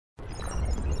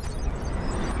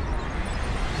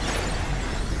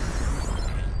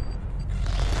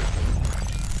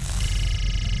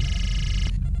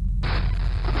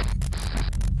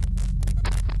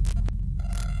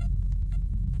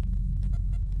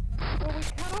we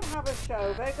cannot have a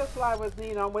show, Vegas Live with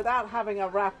Ninon, without having a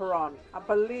rapper on.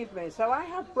 Believe me. So I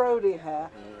have Brodie here,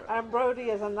 and Brodie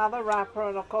is another rapper,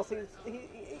 and of course are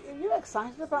you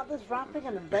excited about this rapping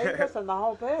and in Vegas and the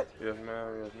whole bit? Yes,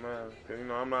 ma'am. Yes, ma'am. Cause you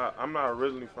know I'm not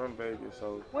originally from Vegas,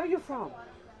 so. Where are you from?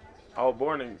 I was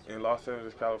born in Los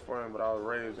Angeles, California, but I was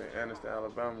raised in Anniston,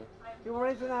 Alabama. You were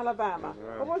raised in Alabama.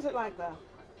 Yes, what was it like there?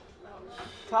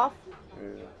 Tough?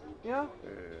 Yeah. Yeah?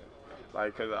 Yeah.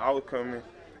 Like, cause I was coming,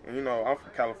 and you know I'm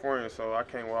from California, so I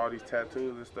came with all these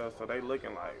tattoos and stuff. So they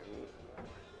looking like,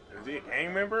 is he a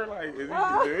gang member? Like, is he?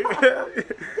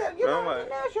 Yeah, you know, like, let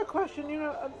me ask you a question. You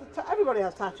know, everybody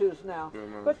has tattoos now,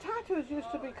 but tattoos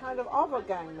used to be kind of a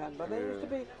gang member. They used to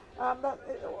be.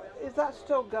 Is that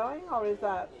still going, or is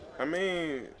that? I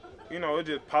mean, you know, it's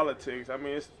just politics. I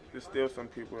mean, it's still some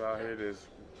people out here that's,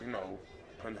 you know,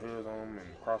 putting hoods on them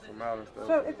and cross them out and stuff.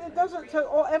 So it doesn't.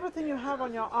 So everything you have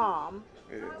on your arm,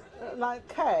 like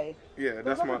Kay. Yeah,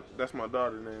 that's my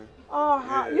daughter's name.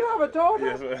 Oh, you have a daughter?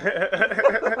 Yes,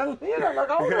 ma'am. You don't look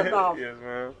old enough. Yes,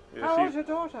 ma'am. Yeah, how old's your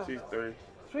daughter? She's 3.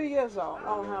 3 years old.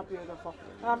 Oh, how beautiful.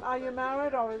 Are you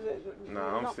married, or is it? No,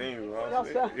 I'm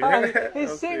single.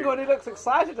 He's single, and he looks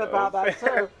excited about that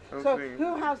too. So, single.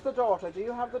 who has the daughter? Do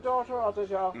you have the daughter, or does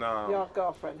your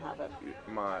girlfriend have it?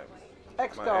 My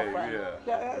ex-girlfriend.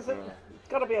 Yeah. It's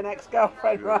got to be an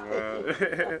ex-girlfriend, right?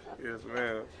 Yes,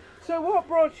 ma'am. So, what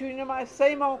brought you? You know, my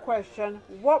same old question.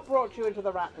 What brought you into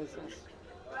the rap business?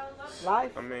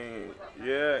 Life. I mean,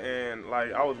 yeah, and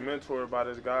like I was mentored by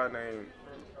this guy named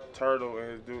Turtle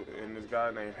and this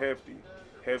guy named Hefty.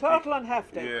 Turtle and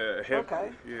Hefty. Yeah, Hefty. Okay.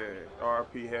 Yeah,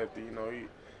 R.P. Hefty. You know,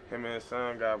 him and his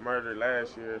son got murdered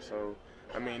last year, so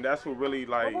I mean that's what really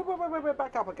like. Wait,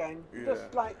 back up again. Yeah.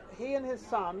 Just like he and his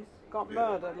son got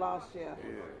murdered last year.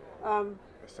 Yeah.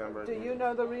 Do you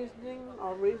know the reasoning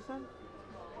or reason?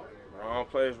 Wrong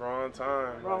place, wrong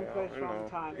time. Wrong place, wrong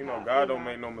time. You know, God don't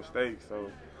make no mistakes.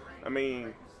 So, I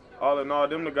mean, all in all,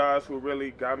 them the guys who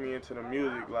really got me into the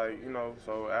music. Like, you know,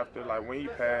 so after like when he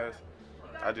passed,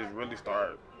 I just really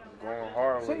started going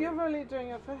hard. So you're really doing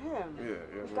it for him.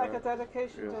 Yeah, it's like a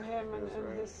dedication to him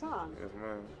and his son. Yes,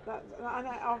 ma'am. And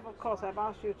of course, I've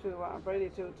asked you to Brodie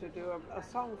to do a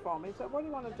song for me. So what do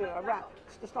you want to do? A rap?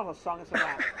 It's not a song. It's a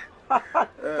rap.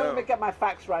 Let me get my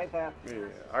facts right there.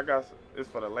 Yeah, it's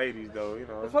for the ladies though. You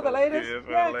know. It's for the ladies. Yeah, it's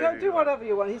for the ladies. Do whatever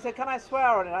you want. He said, "Can I swear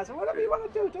on it?" I said, "Whatever you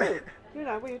want to do." You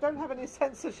know, we don't have any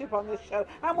censorship on this show,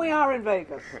 and we are in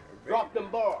Vegas. Drop them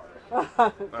bars.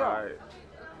 All right.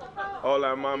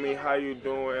 Hola, mommy, how you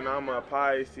doing? I'm a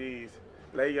Pisces.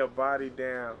 Lay your body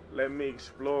down. Let me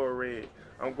explore it.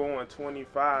 I'm going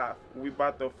 25. We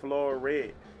about to floor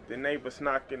it. The neighbors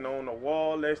knocking on the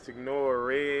wall. Let's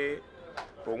ignore it.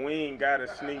 But we ain't got a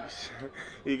sneak.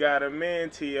 You got a man,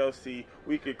 TLC.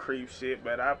 We could creep shit,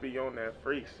 but I be on that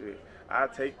freak shit. I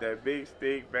take that big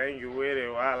stick, bang you with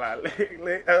it while I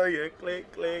lick. Oh yeah,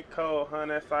 click, click, cold, hun,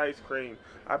 that's ice cream.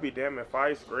 I be damn if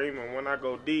I scream, and when I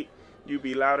go deep, you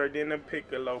be louder than a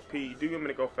piccolo P. Do you want me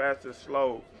to go fast or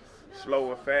slow? Slow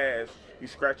or fast? You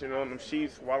scratching on them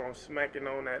sheets while I'm smacking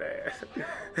on that ass.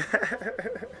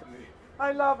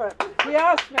 I love it. He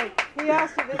asked me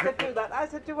to do that. I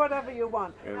said, do whatever you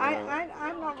want. I'm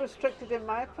not restricted in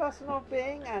my personal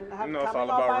being and have it's coming all on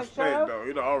about my respect, show. though.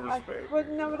 You know, all respect.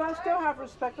 But I still have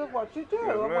respect of what you do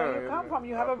and where you come from.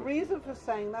 You have a reason for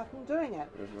saying that and doing it.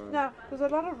 Now, there's a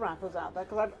lot of rappers out there,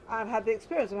 because I've had the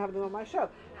experience of having them on my show.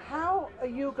 How are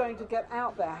you going to get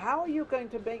out there? How are you going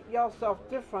to make yourself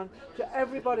different to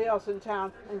everybody else in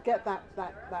town and get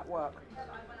that work?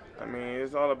 I mean,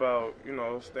 it's all about, you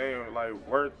know, staying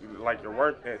like your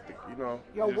work ethic, you know.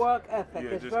 Your work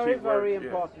ethic is very, very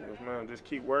important. Yes, ma'am. Just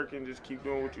keep working, just keep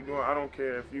doing what you're doing. I don't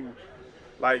care if you,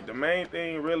 like, the main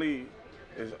thing really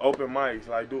is open mics.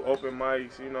 Like, do open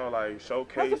mics, you know, like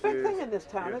showcases. That's a big thing in this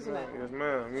town, isn't it? Yes,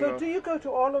 ma'am. So do you go to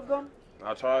all of them?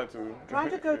 I try to. Try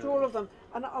to go to all of them.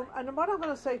 And what I'm going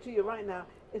to say to you right now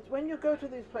is, when you go to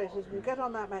these places and you get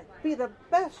on that mic, be the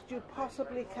best you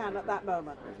possibly can at that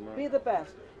moment. Be the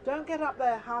best. Don't get up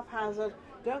there haphazard.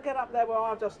 Don't get up there, well,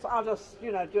 I'll just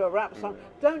do a rap song.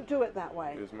 Don't do it that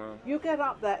way. Yes, ma'am. You get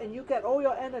up there and you get all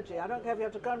your energy. I don't care if you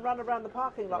have to go and run around the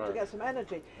parking lot to get some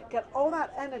energy. Get all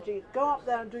that energy. Go up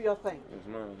there and do your thing. Yes,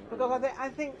 ma'am. Because I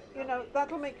think you know,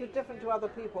 that'll make you different to other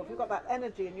people if you've got that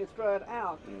energy and you throw it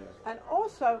out. And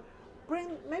also,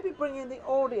 maybe bring in the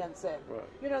audience in. Right.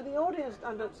 You know, the audience,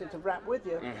 I don't say to rap with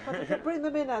you, but to bring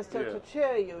them in as to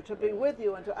cheer you, to be with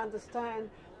you, and to understand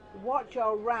what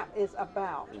your rap is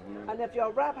about. And if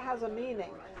your rap has a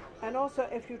meaning, and also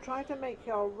if you try to make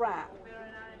your rap,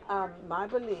 my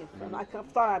belief, and I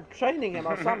thought I'm training him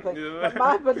or something, but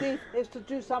my belief is to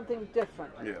do something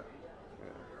different.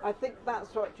 I think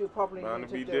that's what you probably need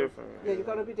to do. Different. Yeah, you've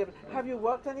got to be different. Have you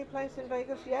worked any place in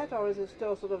Vegas yet, or is it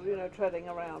still sort of, treading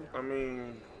around? I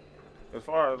mean, as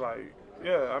far as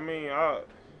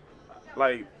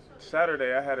like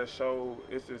Saturday I had a show.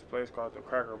 It's this place called the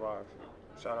Cracker Box.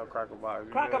 Shout out Cracker Box.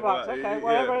 Cracker Box, okay,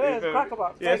 whatever it is, Cracker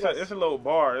Box. Yeah, it's a little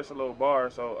bar. It's a little bar.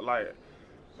 So like,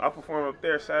 I performed up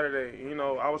there Saturday.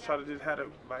 I was trying to just have a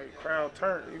crowd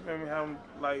turn. You feel me? Have them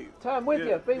turn with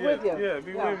you, be with you. Yeah,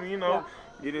 be with me.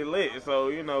 Get it lit. So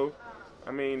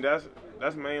I mean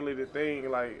that's mainly the thing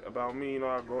about me.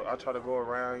 I try to go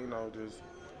around. Just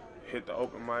hit the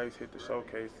open mics, hit the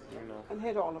showcases, and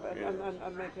hit all of it,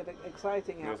 and make it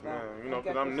exciting out there. Yes, ma'am.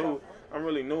 Because I'm new. I'm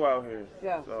really new out here.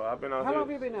 Yeah. So I've been out here. How long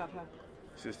have you been out here?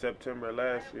 Since September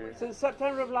last year. Since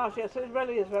September of last year, so it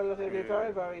really is relatively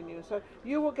very, very new. So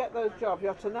you will get those jobs.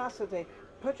 Your tenacity.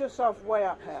 Put yourself way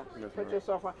up here. Yes, Put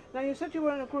yourself way. Now you said you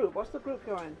were in a group. What's the group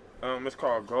you're in? It's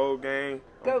called Gold Gang.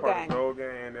 I'm part of Gold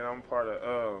Gang, and then I'm part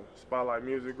of Spotlight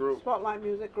Music Group. Spotlight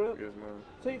Music Group. Yes, ma'am.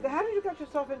 So how did you get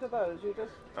yourself into those? You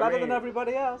just better than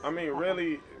everybody else. I mean,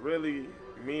 really,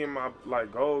 me and my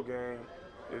Gold Gang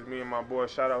is me and my boy.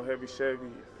 Shout out Heavy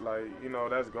Chevy.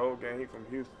 That's Gold Gang. He from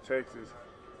Houston, Texas,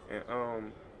 and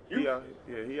he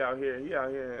out here in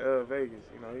Vegas.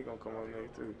 He gonna come on there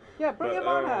too. Yeah, bring him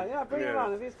on here. Yeah, bring him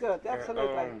on if he's good.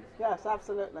 Absolutely. And, yes,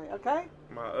 absolutely. Okay.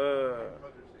 My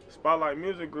Spotlight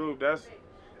Music Group.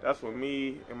 That's with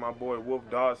me and my boy Wolf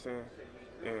Dawson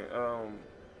and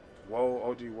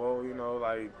OG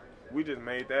Woe. We just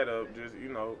made that up. Just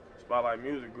Spotlight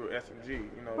Music Group, SMG.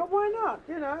 But why not?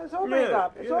 It's all made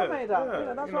up. It's all made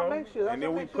up. That's what makes you. That's and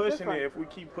then what we makes pushing you it. If we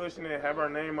keep pushing it, have our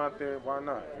name out there, why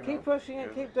not? Keep pushing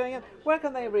it. Keep doing it. Where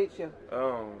can they reach you?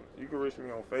 You can reach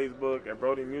me on Facebook at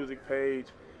Brodie Music page,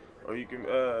 or you can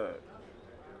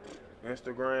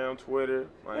Instagram, Twitter.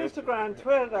 Instagram,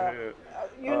 Twitter.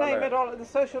 You name it, all the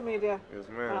social media. Yes,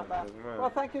 ma'am. Yes, ma'am. Well,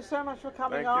 thank you so much for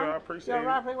coming on. Thank you. I appreciate it. Your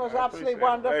rapping was absolutely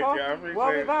wonderful. Thank you. I appreciate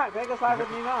We'll be back. Vegas Live with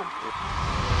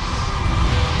Ninon.